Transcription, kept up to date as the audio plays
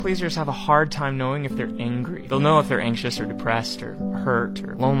Pleasers have a hard time knowing if they're angry. They'll know if they're anxious or depressed or hurt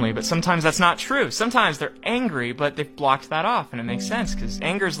or lonely, but sometimes that's not true. Sometimes they're angry, but they've blocked that off, and it makes sense, because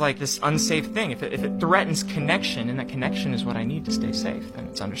anger is like this unsafe thing. If it threatens connection, and that connection is what I need to stay safe, then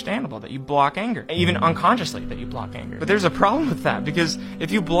it's understandable that you block anger, even unconsciously that you block anger. But there's a problem with that, because if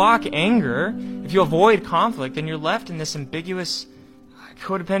you block anger, if you avoid conflict, then you're left in this ambiguous,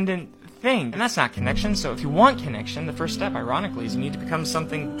 codependent thing. And that's not connection. So if you want connection, the first step, ironically, is you need to become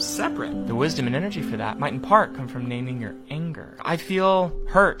something separate. The wisdom and energy for that might in part come from naming your anger. I feel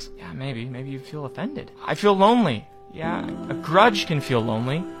hurt. Yeah, maybe you feel offended. I feel lonely. Yeah, a grudge can feel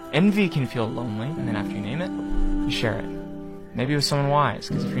lonely. Envy can feel lonely. And then after you name it, you share it. Maybe with someone wise,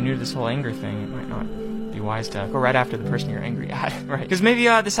 because if you're new to this whole anger thing, it might not be wise to go right after the person you're angry at, right? Because maybe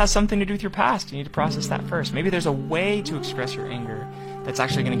this has something to do with your past. You need to process that first. Maybe there's a way to express your anger that's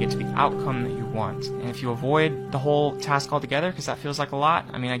actually going to get to the outcome that you want. And if you avoid the whole task altogether, because that feels like a lot,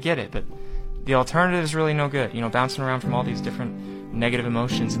 I mean, I get it, but the alternative is really no good. Bouncing around from all these different negative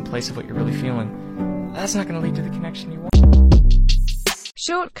emotions in place of what you're really feeling, that's not going to lead to the connection you want.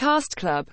 Short Cast Club